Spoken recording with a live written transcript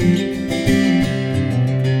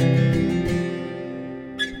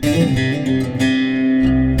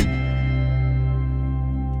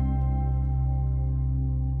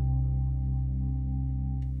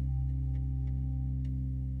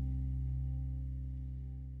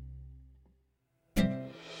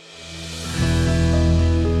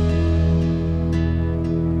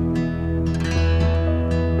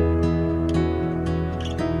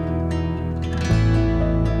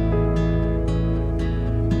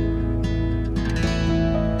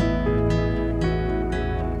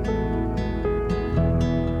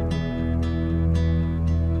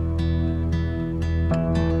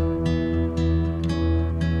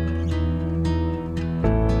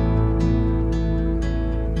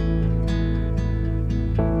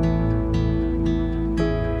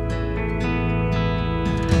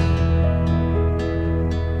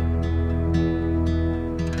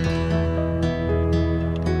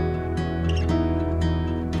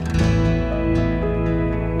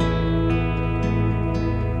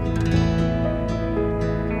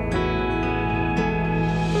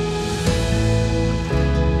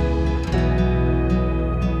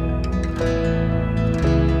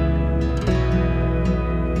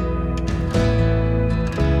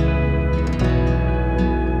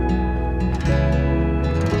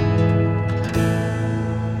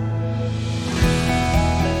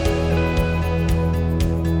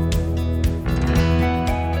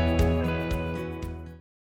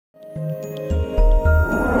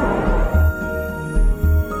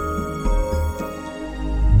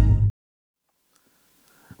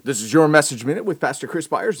This is your Message Minute with Pastor Chris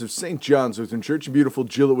Byers of St. John's Lutheran Church in beautiful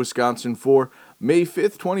Gillett, Wisconsin for May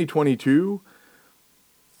 5th, 2022,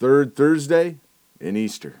 third Thursday in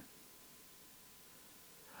Easter.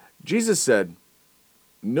 Jesus said,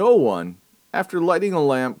 "No one, after lighting a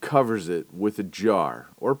lamp, covers it with a jar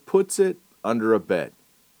or puts it under a bed,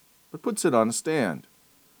 but puts it on a stand,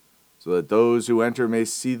 so that those who enter may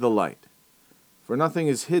see the light. For nothing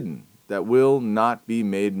is hidden that will not be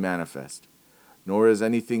made manifest, nor is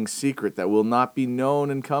anything secret that will not be known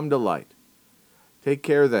and come to light. Take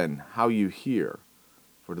care then how you hear,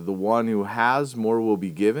 for to the one who has more will be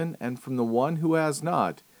given, and from the one who has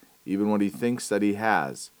not, even what he thinks that he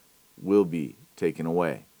has will be taken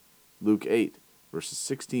away." Luke 8, verses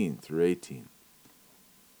 16 through 18.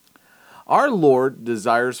 Our Lord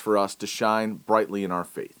desires for us to shine brightly in our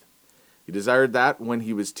faith. He desired that when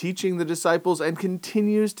he was teaching the disciples and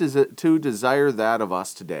continues to desire that of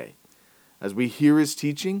us today. As we hear his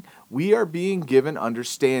teaching, we are being given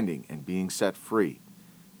understanding and being set free.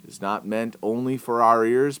 It is not meant only for our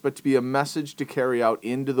ears, but to be a message to carry out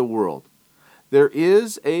into the world. There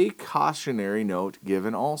is a cautionary note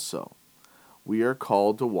given also. We are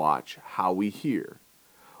called to watch how we hear.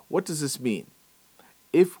 What does this mean?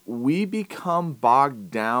 If we become bogged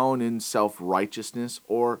down in self-righteousness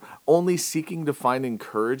or only seeking to find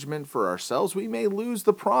encouragement for ourselves, we may lose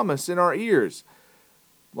the promise in our ears.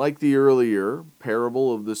 Like the earlier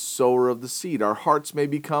parable of the sower of the seed, our hearts may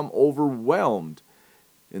become overwhelmed.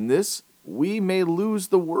 In this, we may lose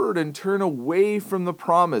the word and turn away from the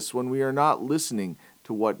promise when we are not listening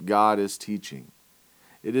to what God is teaching.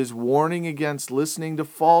 It is warning against listening to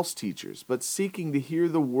false teachers, but seeking to hear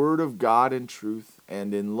the word of God in truth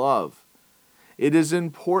and in love. It is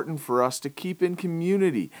important for us to keep in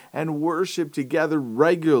community and worship together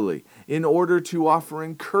regularly in order to offer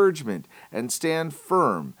encouragement and stand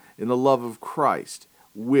firm in the love of Christ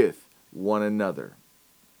with one another.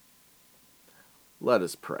 Let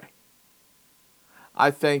us pray. I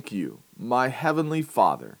thank you, my heavenly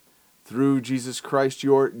Father, through Jesus Christ,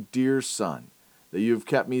 your dear Son, that you have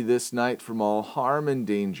kept me this night from all harm and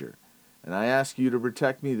danger, and I ask you to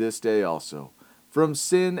protect me this day also from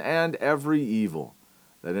sin and every evil,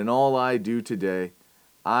 that in all I do today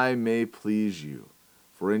I may please you.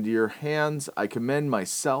 For into your hands I commend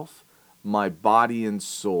myself, my body and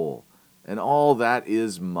soul, and all that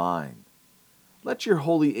is mine. Let your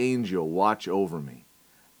holy angel watch over me,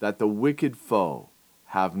 that the wicked foe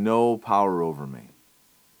have no power over me.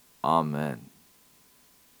 Amen.